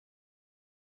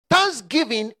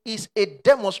thanksgiving is a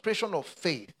demonstration of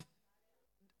faith.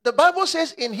 The Bible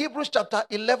says in Hebrews chapter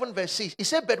 11 verse 6, it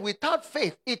said, but without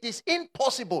faith, it is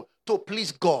impossible to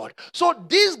please God. So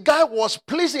this guy was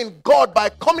pleasing God by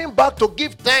coming back to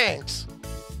give thanks.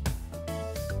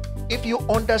 If you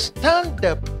understand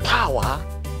the power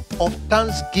of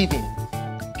thanksgiving,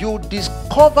 you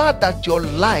discover that your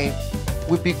life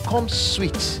will become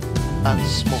sweet and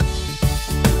smooth.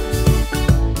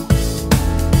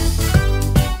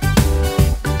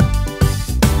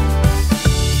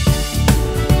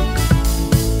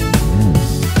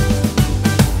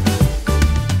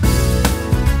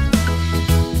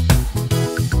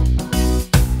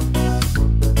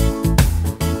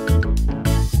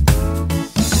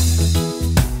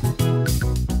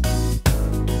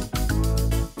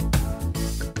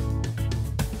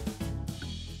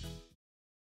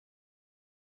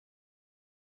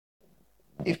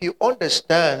 If you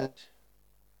understand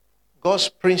God's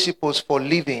principles for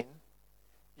living,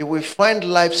 you will find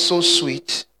life so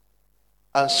sweet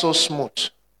and so smooth.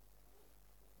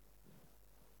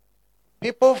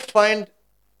 People find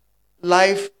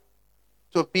life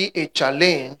to be a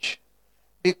challenge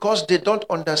because they don't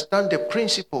understand the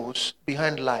principles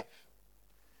behind life.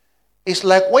 It's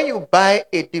like when you buy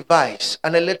a device,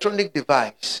 an electronic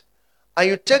device, and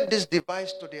you take this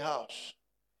device to the house.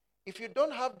 If you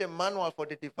don't have the manual for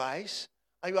the device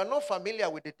and you are not familiar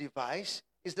with the device,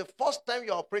 it's the first time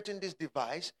you're operating this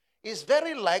device, it's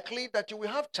very likely that you will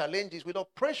have challenges with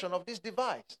operation of this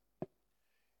device.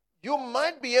 You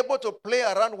might be able to play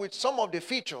around with some of the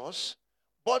features,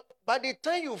 but by the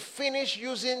time you finish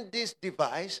using this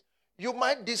device, you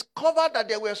might discover that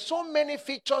there were so many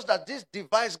features that this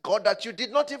device got that you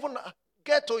did not even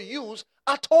get to use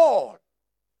at all.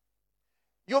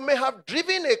 You may have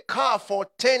driven a car for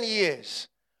 10 years,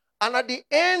 and at the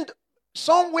end,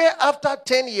 somewhere after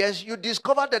 10 years, you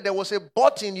discover that there was a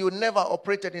button you never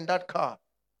operated in that car.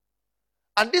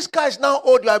 And this car is now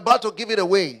old, you are about to give it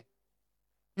away.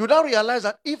 You now realize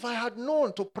that if I had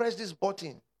known to press this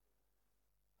button,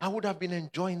 I would have been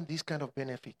enjoying this kind of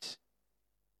benefits.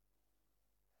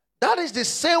 That is the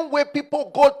same way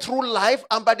people go through life,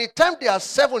 and by the time they are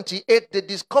 78, they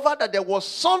discover that there was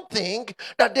something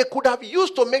that they could have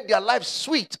used to make their life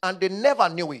sweet, and they never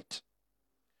knew it.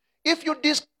 If you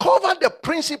discover the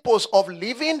principles of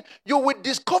living, you will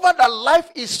discover that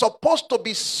life is supposed to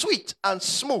be sweet and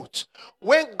smooth.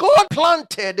 When God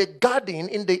planted a garden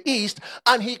in the east,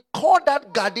 and he called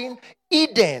that garden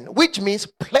Eden, which means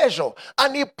pleasure,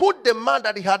 and he put the man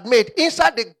that he had made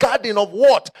inside the garden of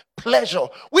what? Pleasure,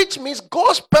 which means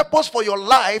God's purpose for your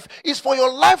life is for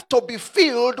your life to be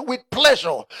filled with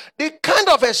pleasure. The kind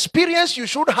of experience you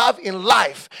should have in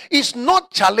life is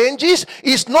not challenges,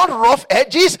 it's not rough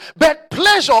edges, but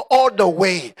pleasure all the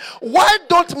way. Why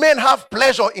don't men have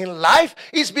pleasure in life?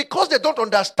 It's because they don't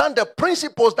understand the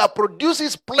principles that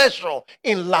produces pleasure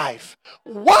in life.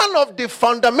 One of the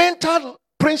fundamental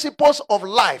principles of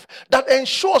life that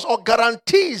ensures or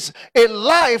guarantees a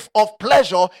life of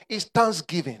pleasure is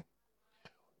thanksgiving.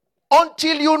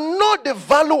 Until you know the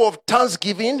value of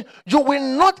thanksgiving, you will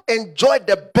not enjoy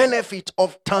the benefit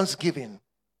of thanksgiving.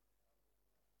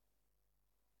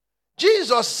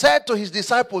 Jesus said to his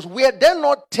disciples, were there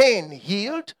not 10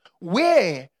 healed?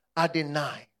 Where are the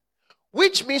 9?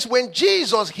 Which means when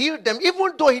Jesus healed them,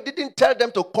 even though he didn't tell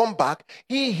them to come back,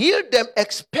 he healed them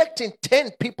expecting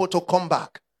 10 people to come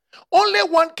back. Only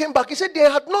one came back. He said they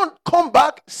had not come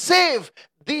back save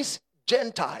this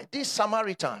Gentile, this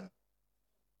Samaritan.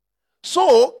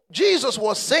 So Jesus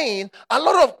was saying a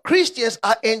lot of Christians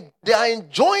they are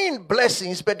enjoying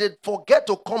blessings, but they forget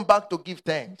to come back to give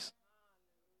thanks.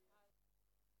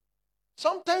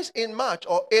 Sometimes in March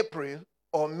or April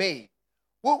or May,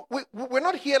 we're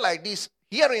not here like this,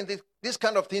 hearing this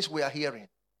kind of things we are hearing.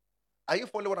 Are you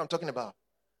following what I'm talking about?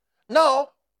 Now,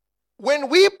 when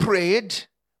we prayed,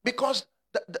 because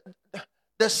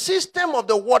the system of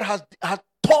the world had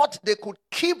thought they could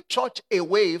keep church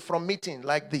away from meeting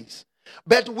like this.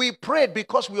 But we prayed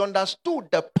because we understood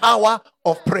the power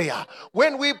of prayer.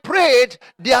 When we prayed,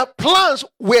 their plans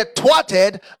were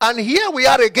thwarted, and here we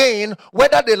are again,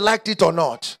 whether they liked it or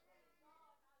not.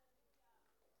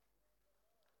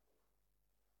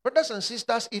 Brothers and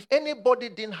sisters, if anybody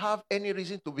didn't have any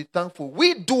reason to be thankful,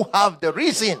 we do have the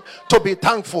reason to be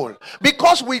thankful,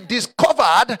 because we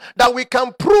discovered that we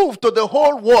can prove to the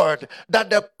whole world that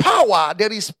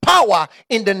there is power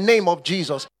in the name of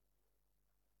Jesus.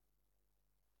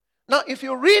 Now, if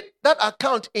you read that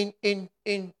account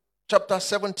in chapter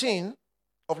 17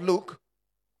 of Luke,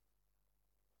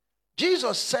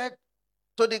 Jesus said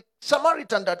to the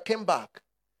Samaritan that came back,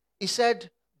 he said,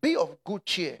 be of good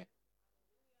cheer.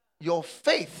 your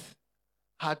faith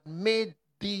had made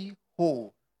thee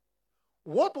whole.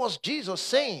 What was Jesus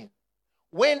saying?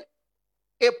 When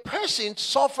a person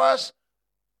suffers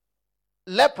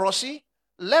leprosy,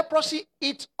 leprosy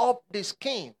eats up the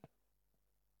skin,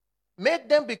 make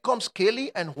them become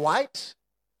scaly and white,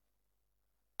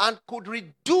 and could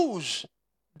reduce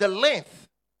the length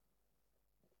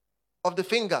of the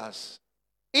fingers,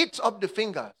 eats up the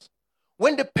fingers.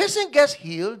 When the person gets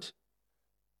healed,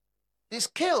 the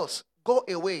scales go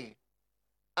away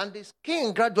and the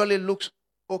skin gradually looks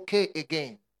okay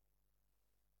again.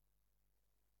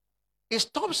 It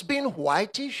stops being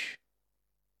whitish.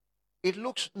 It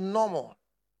looks normal.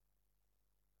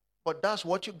 But that's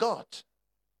what you got.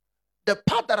 The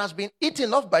part that has been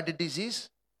eaten off by the disease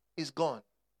is gone.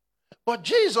 But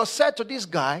Jesus said to this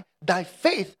guy, thy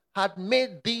faith had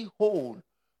made thee whole.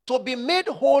 To be made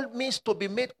whole means to be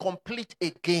made complete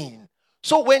again.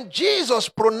 So when Jesus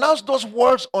pronounced those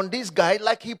words on this guy,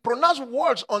 like he pronounced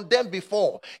words on them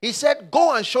before, he said,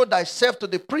 go and show thyself to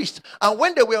the priest. And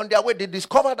when they were on their way, they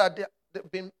discovered that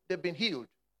they've been healed.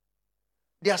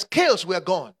 Their scales were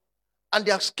gone. And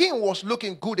their skin was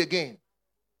looking good again.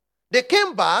 They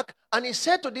came back and he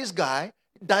said to this guy,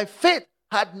 thy faith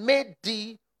had made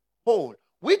thee whole.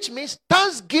 Which means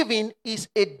thanksgiving is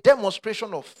a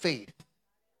demonstration of faith.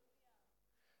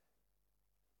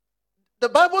 The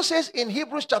Bible says in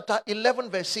Hebrews chapter 11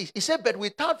 verse 6, it said, but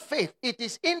without faith it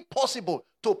is impossible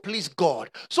to please God.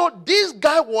 So this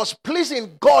guy was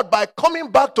pleasing God by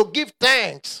coming back to give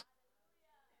thanks.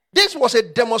 This was a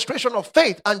demonstration of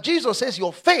faith. And Jesus says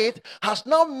your faith has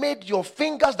now made your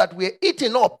fingers that were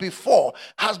eaten up before,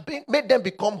 made them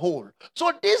become whole.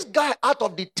 So this guy out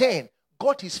of the 10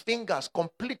 got his fingers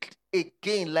complete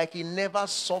again like he never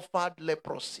suffered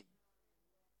leprosy.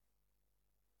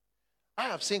 I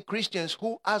have seen Christians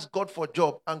who ask God for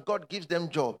job and God gives them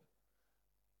job.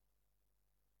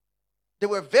 They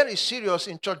were very serious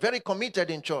in church, very committed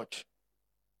in church.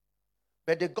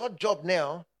 But they got job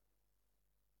now.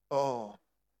 Oh,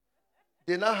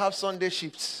 they now have Sunday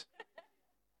shifts.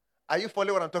 Are you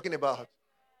following what I'm talking about?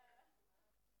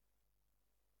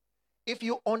 If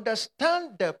you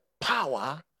understand the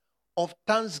power of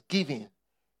thanksgiving,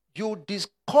 you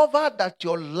discover that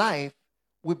your life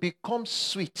will become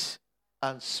sweet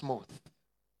and smooth.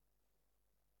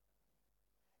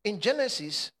 In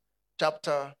Genesis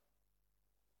chapter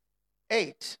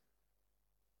 8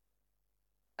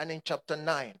 and in chapter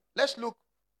 9, let's look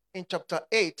in chapter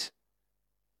 8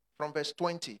 from verse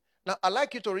 20. Now, I'd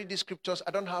like you to read these scriptures.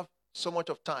 I don't have so much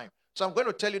of time. So I'm going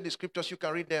to tell you the scriptures. You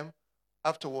can read them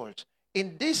afterwards.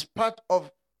 In this part of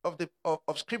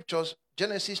scriptures,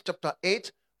 Genesis chapter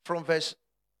 8 from verse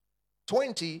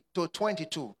 20 to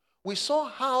 22, we saw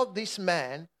how this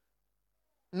man,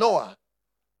 Noah,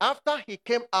 after he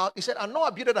came out, he said, and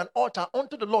Noah built an altar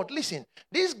unto the Lord. Listen,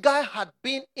 this guy had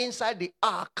been inside the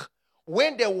ark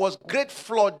when there was great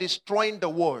flood destroying the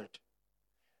world.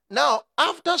 Now,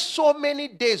 after so many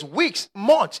days, weeks,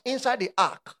 months inside the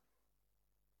ark,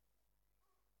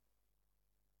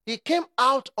 he came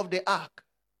out of the ark.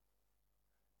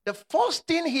 The first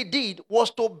thing he did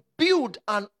was to build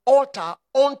an altar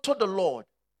unto the Lord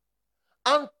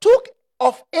and took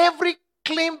of every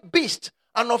clean beast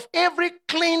and of every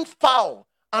clean fowl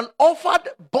and offered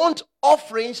burnt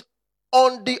offerings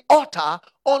on the altar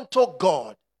unto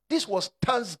God. This was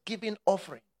thanksgiving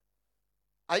offering.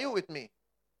 Are you with me?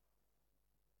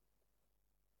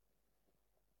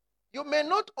 You may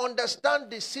not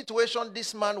understand the situation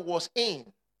this man was in.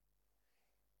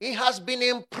 He has been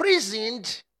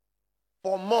imprisoned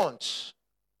for months,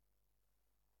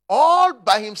 all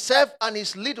by himself and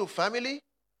his little family,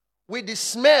 with the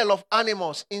smell of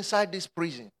animals inside this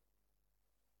prison.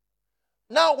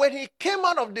 Now, when he came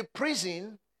out of the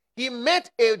prison, he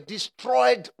met a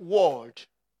destroyed world.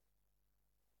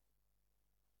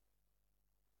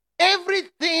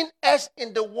 Everything else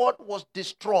in the world was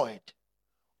destroyed.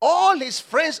 All his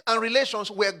friends and relations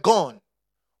were gone.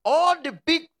 All the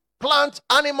big plants,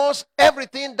 animals,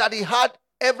 everything that he had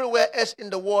everywhere else in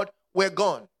the world were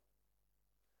gone.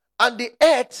 And the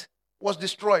earth was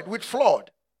destroyed with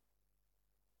flood.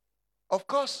 Of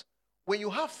course, when you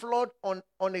have flood on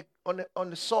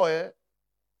the soil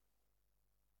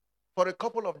for a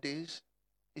couple of days,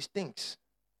 it stinks.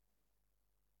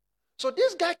 So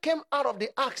this guy came out of the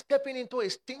ark stepping into a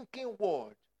stinking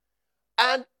world.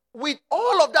 And with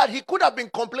all of that, he could have been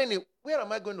complaining, where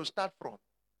am I going to start from?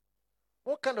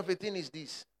 What kind of a thing is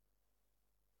this?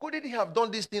 Couldn't he have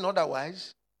done this thing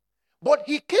otherwise? But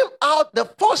he came out, the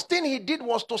first thing he did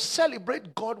was to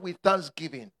celebrate God with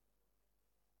thanksgiving.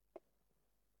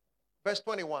 Verse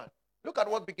 21. Look at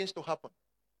what begins to happen.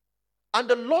 And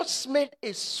the Lord smelled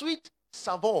a sweet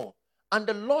savour. And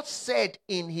the Lord said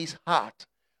in his heart,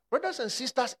 brothers and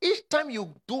sisters, each time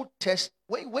you do test,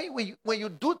 when you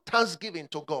do thanksgiving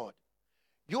to God,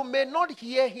 you may not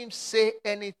hear him say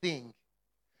anything.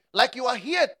 Like you are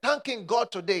here thanking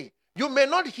God today, you may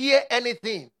not hear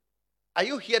anything. Are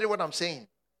you hearing what I'm saying?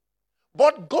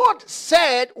 But God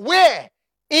said where?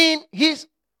 In his...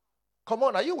 Come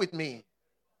on, are you with me?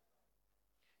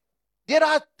 There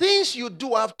are things you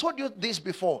do. I've told you this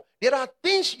before. There are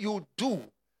things you do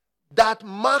that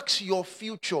marks your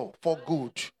future for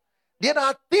good. There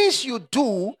are things you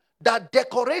do that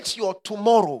decorates your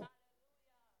tomorrow.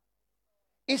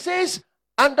 He says,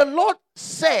 and the Lord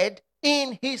said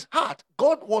in his heart.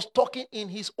 God was talking in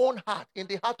his own heart, in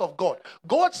the heart of God.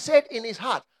 God said in his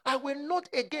heart, I will not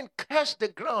again curse the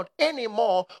ground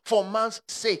anymore for man's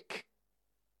sake.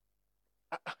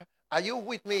 Are you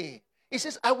with me? He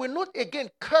says, I will not again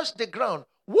curse the ground.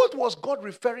 What was God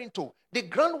referring to? The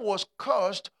ground was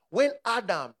cursed when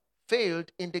Adam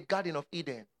failed in the Garden of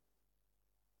Eden.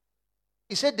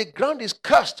 He said, the ground is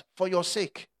cursed for your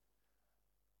sake.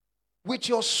 With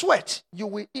your sweat, you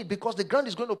will eat, because the ground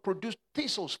is going to produce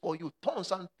thistles for you,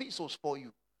 thorns and thistles for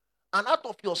you. And out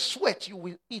of your sweat, you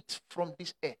will eat from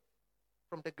this earth,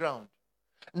 from the ground.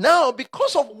 Now,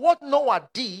 because of what Noah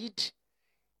did,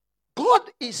 God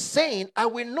is saying, I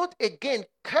will not again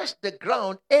curse the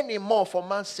ground anymore for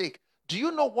man's sake. Do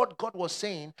you know what God was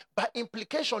saying? By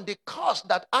implication, the curse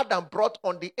that Adam brought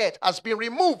on the earth has been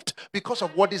removed because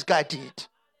of what this guy did.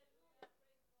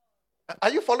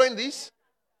 Are you following this?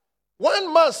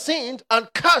 One man sinned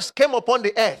and curse came upon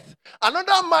the earth.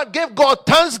 Another man gave God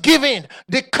thanksgiving.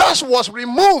 The curse was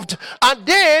removed. And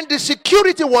then the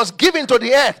security was given to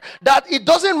the earth that it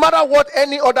doesn't matter what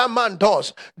any other man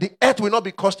does, the earth will not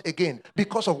be cursed again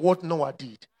because of what Noah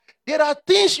did. There are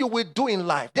things you will do in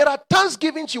life. There are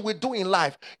thanksgivings you will do in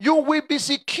life. You will be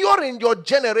securing your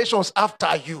generations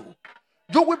after you.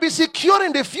 You will be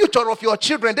securing the future of your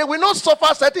children. They will not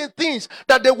suffer certain things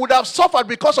that they would have suffered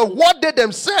because of what they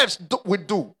themselves would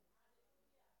do.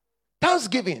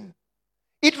 Thanksgiving.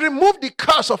 It removed the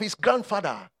curse of his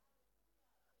grandfather.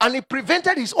 And it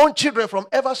prevented his own children from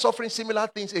ever suffering similar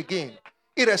things again,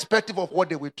 irrespective of what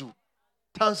they will do.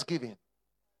 Thanksgiving.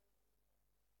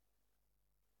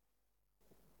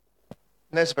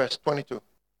 Next verse, 22.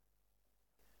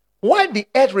 While the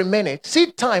earth remaineth,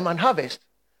 seed time and harvest,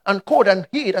 and cold and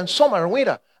heat and summer and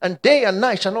winter, and day and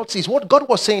night shall not cease. What God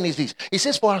was saying is this. He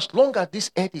says, for as long as this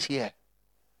earth is here,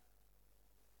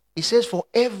 he says, for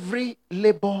every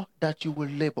labor that you will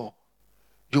labor,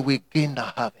 you will gain the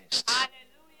harvest.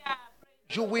 Hallelujah.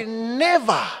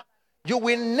 You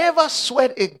will never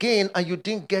sweat again and you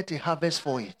didn't get a harvest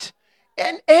for it.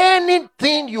 And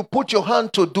anything you put your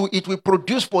hand to do, it will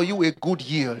produce for you a good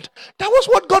yield. That was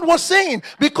what God was saying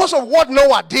because of what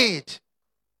Noah did.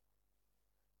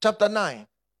 Chapter 9,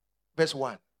 verse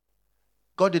 1.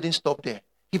 God didn't stop there.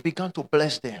 He began to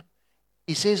bless them.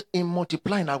 He says, in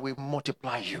multiplying, I will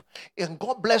multiply you. And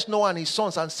God blessed Noah and his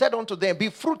sons and said unto them, be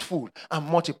fruitful and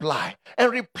multiply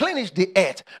and replenish the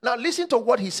earth. Now listen to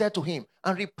what he said to him,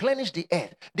 and replenish the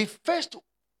earth. The first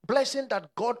blessing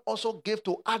that God also gave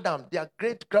to Adam, their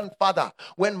great-grandfather,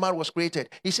 when man was created,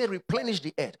 he said, replenish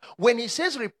the earth. When he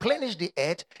says replenish the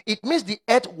earth, it means the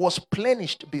earth was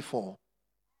plenished before.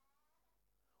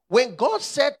 When God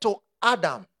said to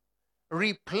Adam,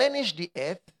 replenish the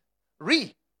earth,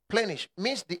 replenish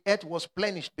means the earth was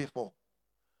plenished before.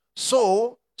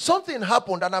 So, something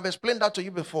happened, and I've explained that to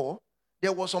you before.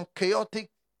 There was some chaotic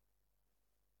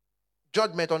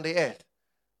judgment on the earth.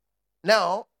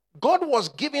 Now, God was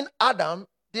giving Adam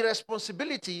the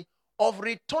responsibility of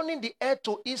returning the earth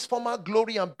to its former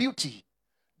glory and beauty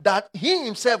that he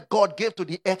himself, God, gave to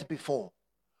the earth before.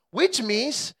 Which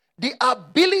means the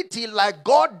ability, like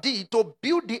God did, to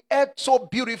build the earth so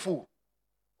beautiful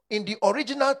in the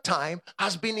original time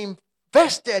has been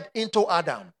invested into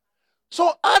Adam.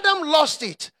 So Adam lost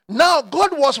it. Now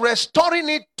God was restoring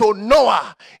it to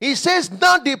Noah. He says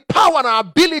now the power and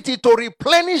ability to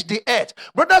replenish the earth.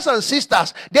 Brothers and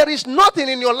sisters, there is nothing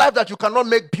in your life that you cannot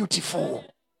make beautiful.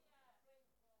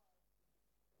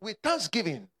 With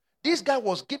thanksgiving, this guy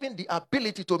was given the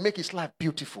ability to make his life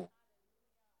beautiful.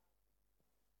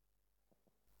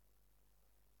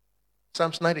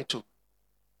 Psalms 92,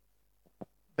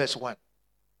 verse 1.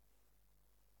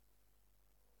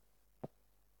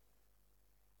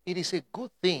 It is a good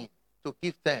thing to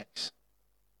give thanks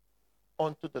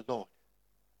unto the Lord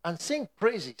and sing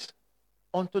praises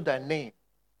unto thy name,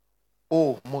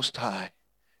 O Most High.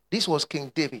 This was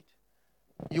King David.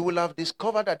 You will have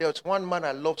discovered that there was one man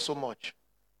I love so much.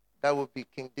 That would be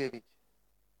King David.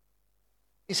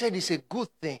 He said it's a good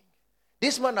thing.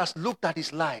 This man has looked at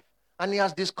his life and he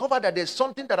has discovered that there's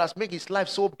something that has made his life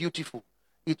so beautiful.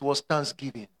 It was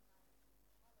thanksgiving.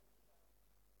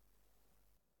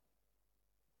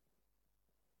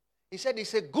 He said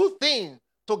it's a good thing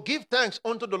to give thanks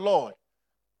unto the Lord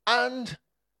and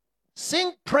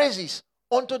sing praises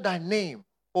unto thy name,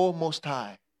 O Most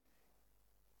High.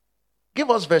 Give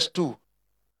us verse 2.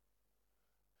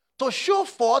 To show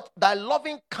forth thy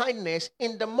loving kindness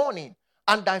in the morning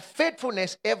and thy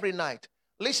faithfulness every night.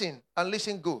 Listen and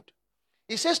listen good.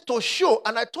 It says to show,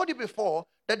 and I told you before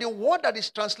that the word that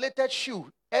is translated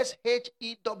shew,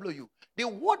 S-H-E-W, the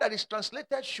word that is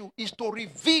translated shew is to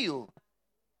reveal.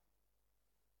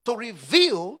 To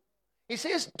reveal, it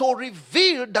says to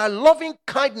reveal thy loving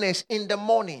kindness in the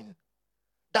morning.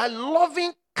 Thy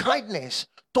loving kindness,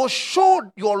 to show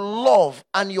your love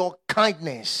and your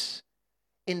kindness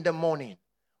in the morning.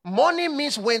 Morning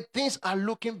means when things are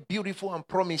looking beautiful and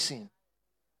promising.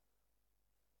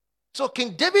 So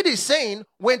King David is saying,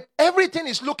 when everything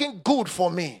is looking good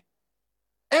for me,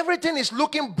 everything is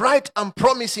looking bright and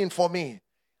promising for me,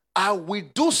 I will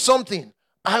do something.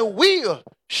 I will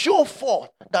show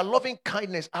forth the loving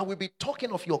kindness. I will be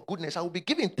talking of your goodness. I will be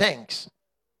giving thanks.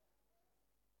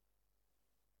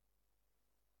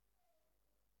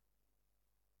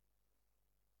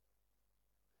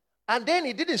 And then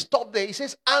he didn't stop there. He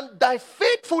says, and thy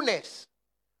faithfulness.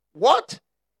 What?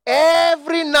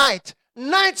 Every night.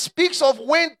 Night speaks of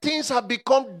when things have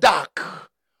become dark.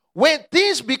 When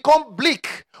things become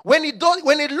bleak. When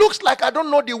it looks like I don't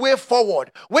know the way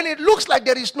forward. When it looks like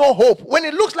there is no hope. When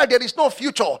it looks like there is no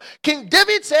future. King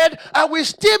David said, I will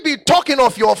still be talking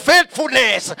of your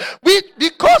faithfulness.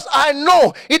 Because I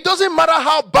know it doesn't matter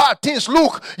how bad things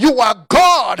look. You are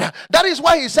God. That is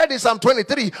why he said in Psalm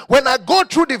 23, when I go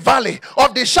through the valley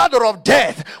of the shadow of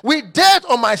death, with death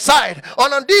on my side,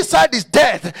 and on this side is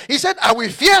death, he said, I will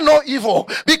fear no evil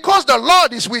because the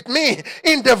Lord is with me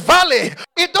in the valley.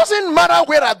 It doesn't matter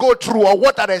where I go through or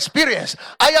what I experience.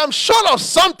 I am sure of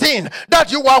something,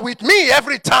 that you are with me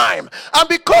every time. And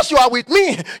because you are with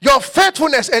me, your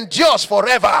faithfulness endures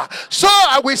forever. So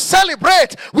I will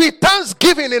celebrate with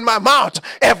thanksgiving in my mouth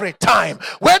every time.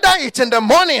 Whether it's in the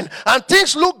morning and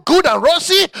things look good and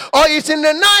rosy, or it's in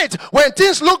the night when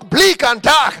things look bleak and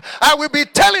dark, I will be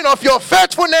telling of your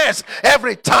faithfulness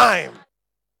every time.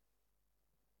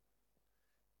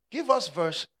 Give us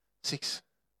verse 6.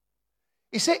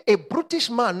 He said, a brutish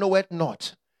man knoweth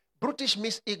not. Brutish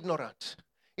means ignorant.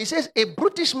 He says, a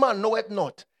brutish man knoweth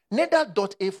not, neither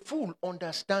doth a fool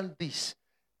understand this.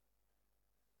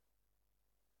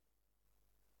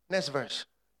 Next verse.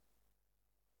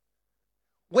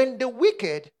 When the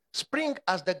wicked spring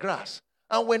as the grass,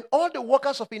 and when all the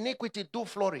workers of iniquity do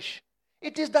flourish,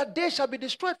 it is that they shall be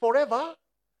destroyed forever.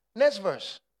 Next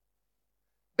verse.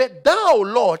 But thou,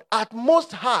 Lord, art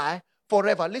most high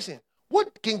forever. Listen.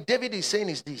 What King David is saying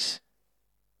is this.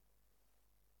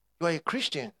 You are a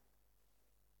Christian.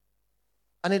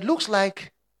 And it looks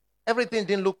like everything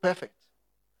didn't look perfect.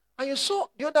 And you saw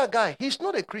the other guy, he's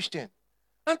not a Christian.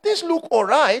 And things look all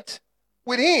right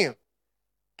with him.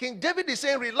 King David is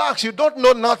saying, relax, you don't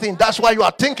know nothing. That's why you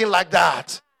are thinking like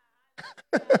that.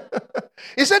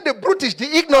 He said the brutish, the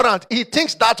ignorant, he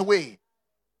thinks that way.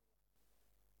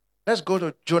 Let's go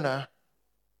to Jonah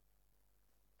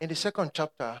in the 2nd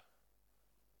chapter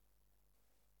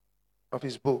of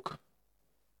his book.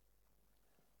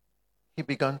 He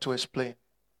began to explain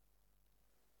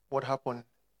what happened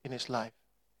in his life.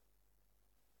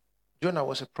 Jonah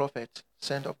was a prophet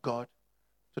sent of God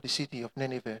to the city of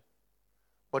Nineveh.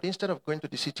 But instead of going to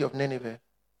the city of Nineveh,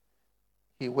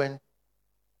 he went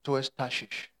towards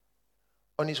Tarshish.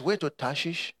 On his way to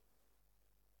Tarshish,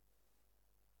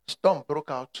 storm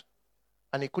broke out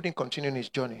and he couldn't continue his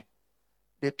journey.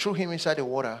 They threw him inside the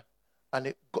water,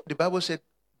 and the Bible said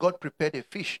God prepared a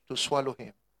fish to swallow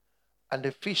him. And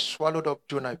the fish swallowed up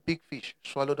Jonah, a big fish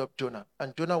swallowed up Jonah.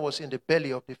 And Jonah was in the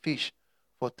belly of the fish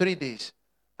for 3 days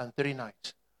and 3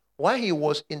 nights. While he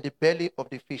was in the belly of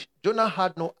the fish, Jonah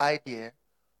had no idea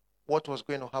what was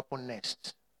going to happen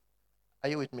next. Are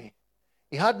you with me?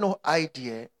 He had no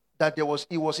idea that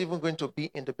he was even going to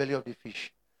be in the belly of the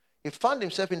fish. He found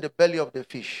himself in the belly of the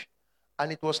fish,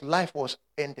 and life was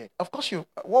ended. Of course,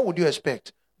 what would you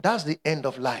expect? That's the end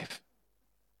of life.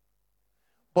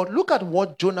 But look at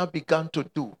what Jonah began to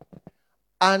do.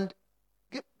 And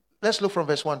let's look from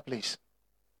verse 1, please.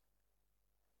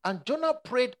 And Jonah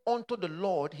prayed unto the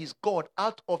Lord his God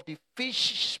out of the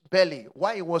fish's belly,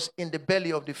 while he was in the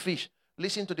belly of the fish.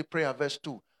 Listen to the prayer, verse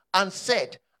 2. And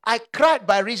said, I cried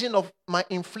by reason of my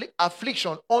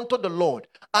affliction unto the Lord,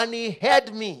 and he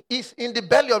heard me. He's in the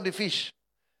belly of the fish.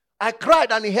 I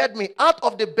cried and he heard me out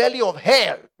of the belly of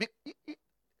hell.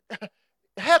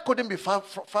 Hell couldn't be far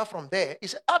from there. He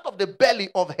said, out of the belly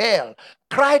of hell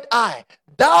cried I,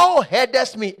 thou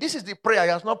heardest me. This is the prayer. He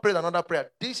has not prayed another prayer.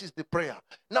 This is the prayer.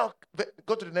 Now,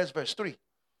 go to the next verse 3.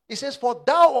 He says, for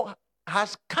thou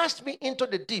hast cast me into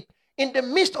the deep, in the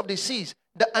midst of the seas,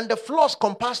 and the floods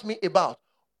compassed me about.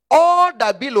 All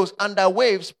the billows and the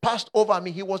waves passed over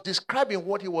me. He was describing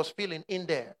what he was feeling in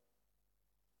there.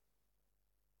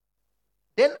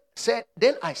 Then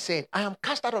I said, I am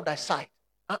cast out of thy sight.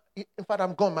 In fact,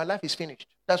 I'm gone. My life is finished.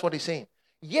 That's what he's saying.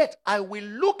 Yet I will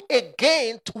look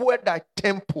again toward thy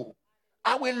temple.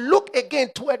 I will look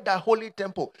again toward thy holy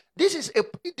temple. This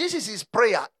is his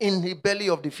prayer in the belly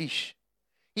of the fish.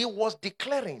 He was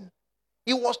declaring.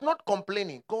 He was not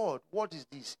complaining. God, what is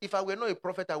this? If I were not a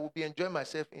prophet, I would be enjoying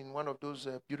myself in one of those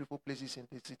beautiful places in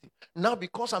the city. Now,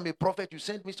 because I'm a prophet, you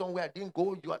sent me somewhere I didn't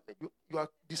go. You are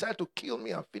decided to kill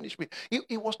me and finish me.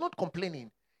 He was not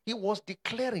complaining. He was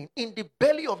declaring in the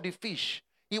belly of the fish.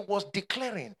 He was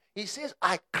declaring. He says,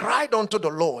 I cried unto the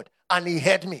Lord and he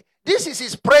heard me. This is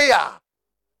his prayer.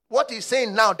 What he's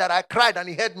saying now, that I cried and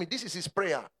he heard me, this is his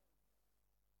prayer.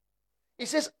 He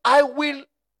says,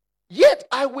 Yet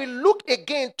I will look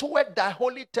again toward thy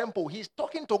holy temple. He's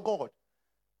talking to God.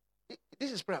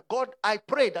 This is prayer. God, I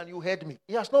prayed and you heard me.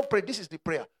 He has not prayed. This is the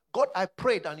prayer. God, I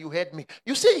prayed and you heard me.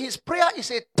 You see, his prayer is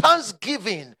a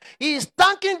thanksgiving. He is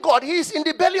thanking God. He is in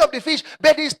the belly of the fish,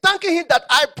 but he is thanking him that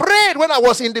I prayed when I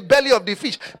was in the belly of the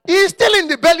fish. He is still in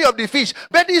the belly of the fish,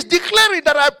 but he is declaring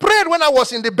that I prayed when I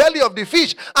was in the belly of the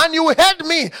fish, and you heard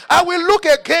me. I will look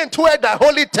again toward the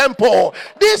holy temple.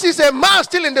 This is a man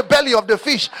still in the belly of the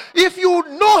fish. If you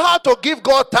know how to give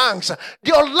God thanks,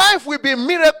 your life will be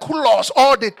miraculous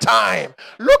all the time.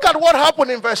 Look at what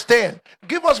happened in verse 10.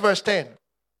 Give us verse 10.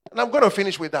 And I'm going to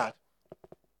finish with that.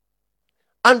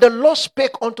 And the Lord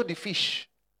spake unto the fish,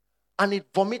 and it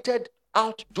vomited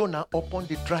out Jonah upon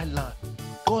the dry land.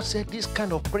 God said, this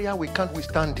kind of prayer, we can't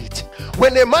withstand it.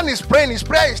 When a man is praying, his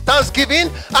prayer is thanksgiving,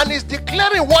 and he's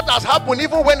declaring what has happened,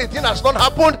 even when the thing has not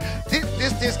happened,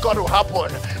 this thing's got to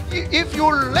happen. If you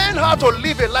learn how to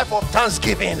live a life of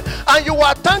thanksgiving, and you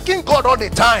are thanking God all the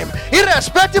time,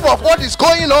 irrespective of what is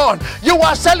going on, you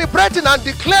are celebrating and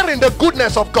declaring the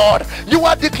goodness of God. You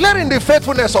are declaring the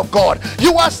faithfulness of God.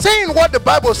 You are saying what the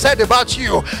Bible said about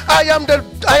you. I am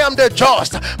the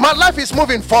just. My life is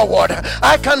moving forward.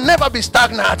 I can never be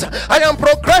stagnant. I am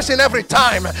progressing every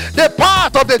time. The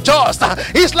path of the just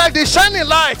is like the shining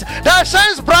light that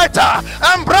shines brighter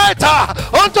and brighter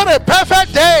unto the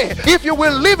perfect day. If you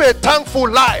will live a thankful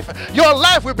life, your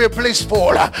life will be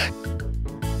blissful.